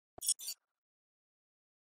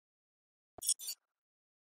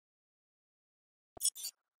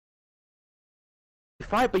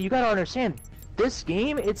fight, but you gotta understand, this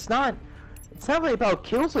game, it's not really about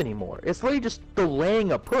kills anymore. It's literally just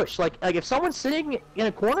delaying a push. Like if someone's sitting in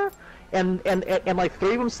a corner and like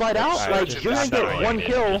 3 of them slide out, Right, like you're gonna get 1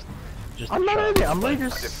 kill. I'm not in it. I'm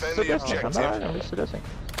literally just seducing. I'm just seducing.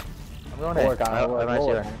 I'm going in. I see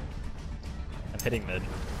her. I'm hitting mid.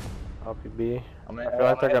 I'll be B. I feel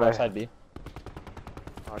like they're gonna side B.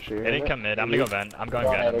 Oh shoot. They didn't come mid. I'm gonna go vent. I'm going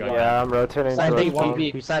vent. I'm going Yeah, I'm rotating to Sniping,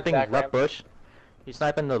 the he's sniping left bush. He's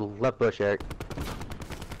sniping the left bush, Eric.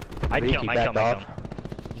 I kill him.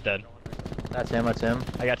 He's dead. That's him.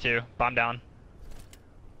 I got 2. Bomb down.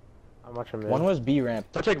 I'm watching mid. One was B ramp.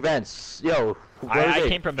 So check vents. Yo. I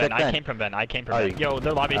came from vent. I came from vent. Yo,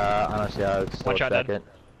 the lobby. Honestly, I would still One shot check dead. it.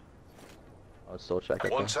 I would still check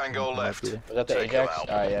it. 1 tango left. Was that the Ajax?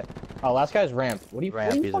 Alright, yeah. Oh, last guy's ramp. What are you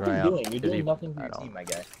fucking doing? You're doing nothing for your team, my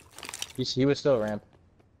guy. He was still ramp.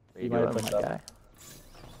 He might have pushed up.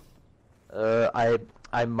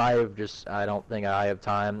 I might have just. I don't think I have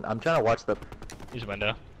time. I'm trying to watch the. Use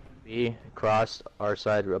window. B cross our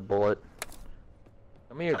side. A bullet.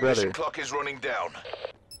 Come here, brother. Mission clock is running down.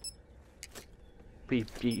 He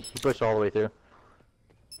pushed all the way through.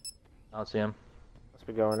 I don't see him. Must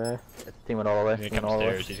be going A. Team went all the way. He's gonna come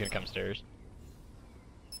stairs. He's gonna come stairs.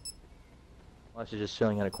 Unless he's just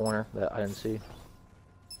chilling in a corner that I didn't see.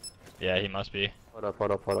 Yeah, he must be. Hold up.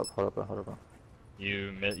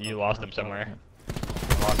 You lost him somewhere.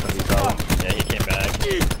 Lost him, probably. Yeah, he came back.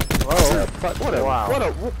 Whoa!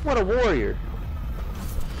 What a warrior!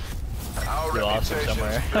 Our You lost him reputation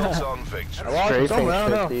somewhere. built on victory. I lost him somewhere. I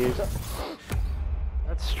don't know.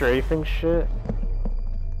 That's strafing shit.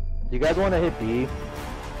 You guys want to hit B?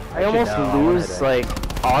 I almost lose like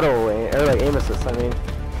auto aim or like aim assist. I mean,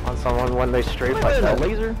 on someone when they strafe like that.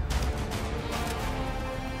 Laser.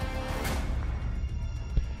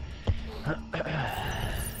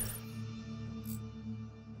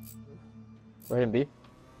 We're in B.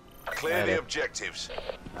 Clear the objectives.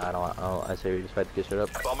 I don't. I say we just fight to get shit up.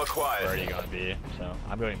 Bomb We're acquired. already going B, so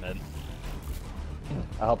I'm going mid.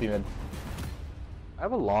 I'll help you mid. I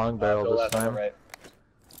have a long barrel this time. Right.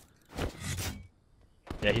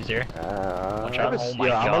 Yeah, he's here. Watch I out. was, Oh my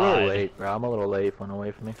yeah, god. I'm a little late, bro. I'm a little late. Went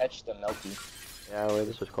away from me. Catch the Melty. Yeah, wait.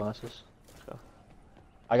 This was classes. Let's go.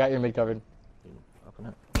 I got your mid covered. Open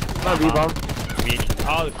it. Not B bomb. Weak.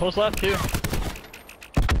 Oh, close left too.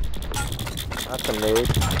 That's a nade.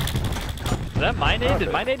 Is that my nade?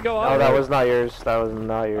 Did my nade go off? Oh, that was not yours. That was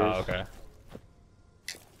not yours. Oh, okay.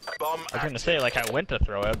 Bomb I was gonna active. say like I went to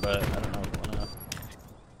throw it, but I don't know.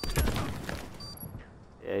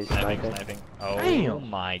 Yeah, he's Sniping. sniping. Oh Damn.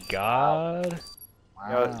 my god.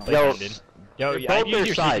 Wow. Yo, Yo, They're I both use their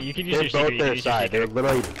your side. secret. You can use your They're secret. both their You can use your side. They're secret.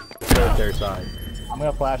 literally both their side. I'm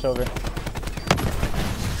gonna flash over.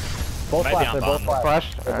 Both Might be flash. on They're bomb. both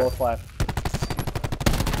flash. Flash? They're both flash.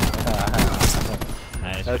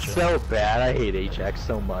 Nice. That's so bad. I hate HX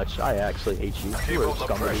so much. I actually hate you. Keep You are up the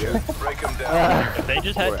scum of pressure. you. Break them down. If they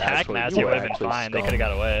just had We're tac actually- mass, you it were would have been actually fine. They scum. could have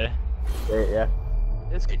got away. yeah.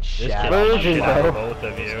 This kid This kid shat almost on Virgin, shit out of though. both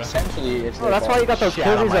of you. Essentially, it's Oh, that's why you got those Shat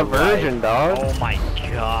on kills. He's a my right. virgin, dog. Oh my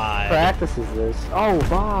god. Practices this. Oh,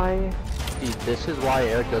 bye. See, this is why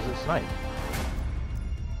Eric doesn't snipe.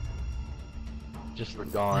 Just We're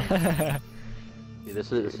gone. See,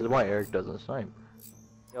 this is why Eric doesn't snipe.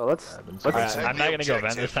 Yo, let's. Alright, Take I'm the not gonna go vent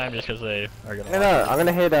objective. this time just because they are gonna. I'm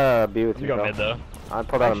gonna hit B with You you, go bro. mid though. I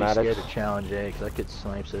pulled I'm out a actually Maddox. scared to challenge A because that kid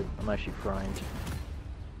snipes it. I'm actually frightened.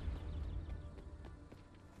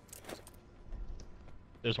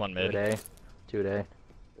 There's one 2 mid. A. 2 A.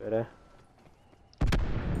 Good,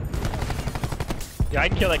 Yeah, I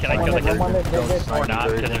can kill that kid. I can kill that kid. Don't Or snipe not,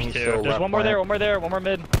 me, because Virgin. there's He's 2. still There's left one more there, flank. one more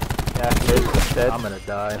mid. Yeah, mid, dead. I'm gonna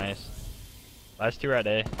die. Nice. Last 2 are at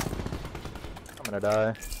A. I'm gonna die.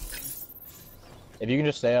 If you can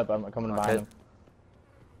just stay up, I'm coming behind him.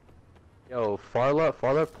 Yo, far left He's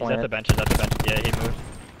at the plant. bench, Yeah, he moved.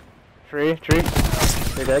 Tree.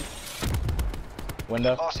 You're dead.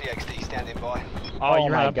 Window. RCXD standing by. Oh, Oh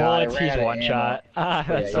you're my out of God, I bullets. ran He's out of one ammo. shot. Ah,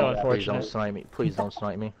 that's Yeah, so yeah. Please don't unfortunate. snipe me. Please don't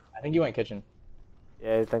snipe me. I think you went kitchen.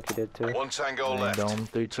 Yeah, I think he did too. 1 tango left. Random,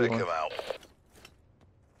 3, 2, Take 1. them out.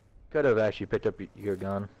 Could have actually picked up your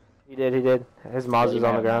gun. He did. His Maz is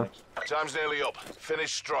on the ground. Time's nearly up.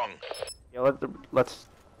 Finish strong. Yo, let's.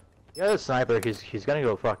 Yeah, the sniper. He's gonna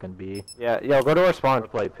go fucking B. Yeah, yo, go to our spawn. Or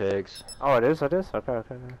play pigs. Oh, it is. Okay.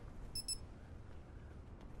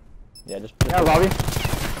 Yeah, just. Yeah, lobby.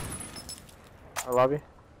 Our lobby.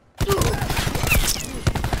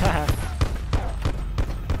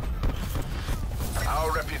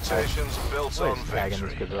 Our reputation's built on Always tagging these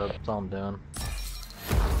victory. kids up. That's all I'm doing.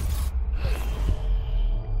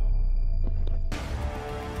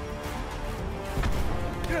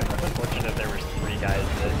 guys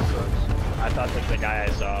that I thought that the guy I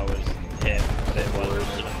saw was him, but it was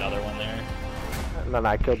there's another one there. And then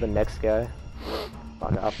I killed the next guy.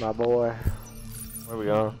 Fuck off, my boy. Where we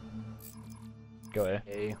going? Go away.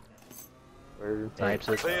 Hey. Where? Snipes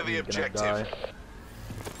it. Clear the He's gonna objective. die.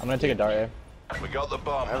 I'm gonna take a dart here. We got the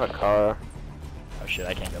bomb. I have a car. Oh shit,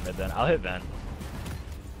 I can't go mid then. I'll hit vent.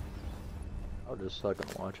 I'll just suck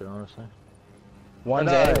and watch it, honestly.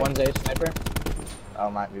 One's A, one's A sniper. Oh,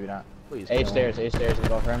 maybe not. Please. A kill stairs, him. A stairs is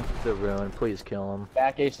going for him. The ruin. Please kill him.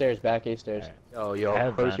 Back A stairs, back A stairs. Oh, I yo,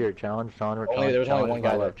 have close vent. here. Challenge, challenge, Only- there was only challenge one my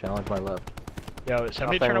guy left. Challenge my left. Yo,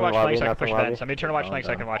 somebody Nothing turn to watch lobby, flank so I can nothing push lobby. vent. Somebody turn to watch flank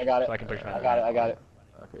so I can watch. I got it. So I can push vent. I got it, I got it.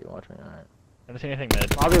 Okay, you watch me. All right. I don't see anything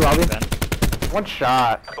mid. Lobby. Vent. One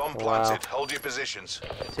shot. Bomb Wow. planted. Hold your positions.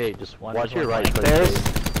 Hey, just One watch is your one right. flank. There's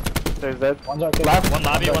There's dead. One's arcade. Left. One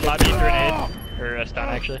lobby, grenade. Or a stun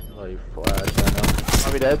actually. bloody flash. I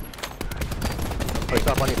Lobby dead. know. Push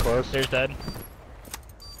up on you close. There's dead.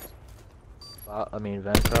 I mean,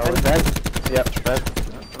 vent Vent, probably. vent. Yep,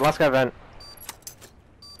 vent. Last guy vent.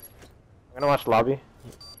 I'm gonna watch lobby.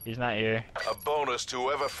 He's not here. A bonus to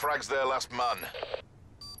whoever frags their last man.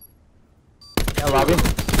 Yeah, lobby.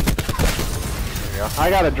 There you go. I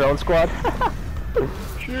got a drone squad.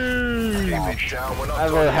 Keep it down. We're not I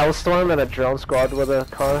have done a yet. hellstorm and a drone squad with a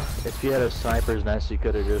car. If you had a sniper's nest, you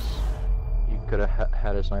could have just. You could have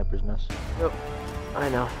had a sniper's nest. Yep. I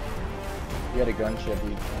know. You had a gunship,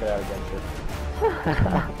 you could have a gunship.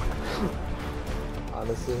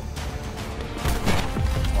 Honestly.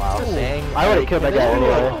 Wow. Just saying. I would've killed that guy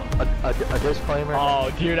anyway. A disclaimer. Oh,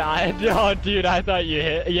 dude, I thought you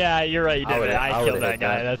hit. Yeah, you're right, you did it. I killed that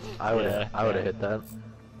guy. That's. I would yeah, have. I would have hit that.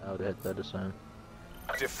 I would have hit that just saying.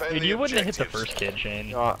 Defend Dude, the you wouldn't have hit the objectives. first kid, Shane.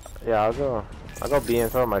 Yeah, I'll go B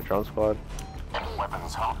and throw my drone squad.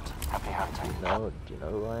 Weapons hot. Happy hunting. No, do you know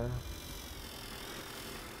who I am?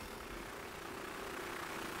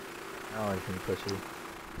 Oh, you can push it.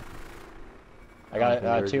 I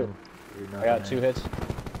got two. I got 2 hits.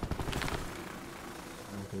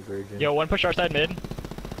 Yo, one push our side mid.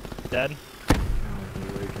 Dead.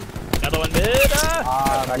 Another one mid.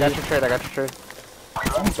 I got your trade,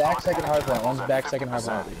 One's back, second hard point. One's back, second hard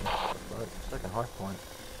point. Second hard point.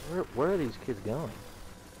 Where are these kids going?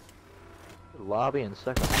 Lobby and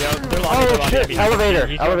second. Yo, they're lobby. shit, He's elevator,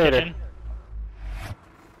 he's elevator. kitchen.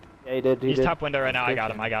 Yeah, he did. He's top window right now. I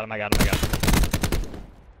got him.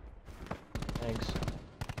 Thanks.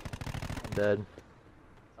 I'm dead.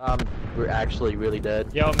 We're actually really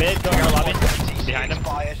dead. Yo, mid, going our lobby. Behind him.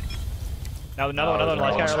 No, another one.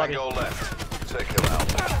 Last guy in our lobby. Tango left. Take him out.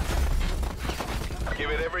 Give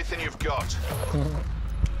it everything you've got.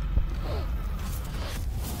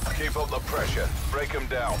 Keep up the pressure. Break them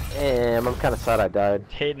down. Damn, I'm kind of sad I died.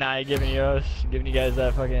 Hate and I giving you guys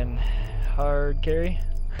that fucking hard carry.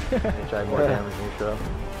 Try more damage than you show.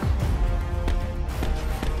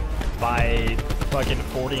 By fucking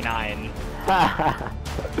 49. That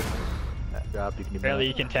drop, you can do Apparently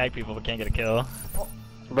you can tag people but can't get a kill.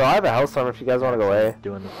 Bro, I have a hellstorm if you guys want to go A.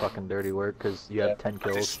 doing the fucking dirty work because you have 10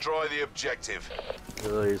 kills. Destroy the objective.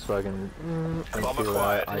 Really just fucking Bomb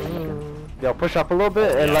acquired. Yo, push up a little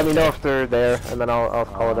bit and let me know if they're there, and then I'll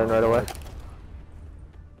call it in right away.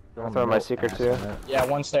 I'll throw my secret too. Yeah,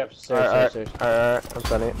 one step, Alright, stairs. I'm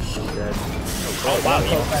sunny. Dead. Oh wow,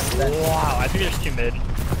 wow, I think there's 2 mid.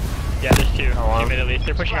 Yeah, there's 2. Oh, wow. 2 mid at least.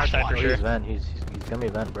 They're pushing our side for Oh, sure. he's vent. He's gonna be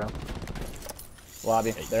vent, bro.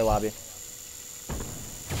 Lobby, their lobby.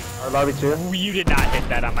 Our lobby too. Ooh, you did not hit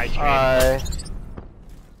that on my screen.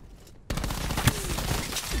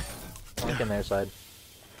 Link in their side.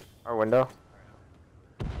 Our window.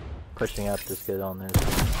 Pushing up this kid on there.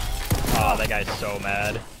 Oh, that guy's so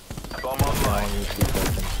mad. Bomb online.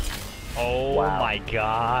 Oh Wow. my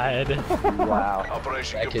god. Wow.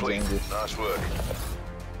 Operation That kid's complete. angry. Nice work.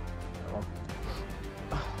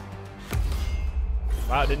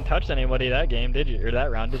 Wow, didn't touch anybody that game, did you? Or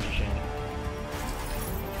that round, did you, Shane?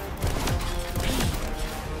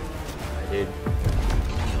 Dude.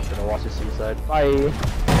 Gonna watch the seaside. Bye.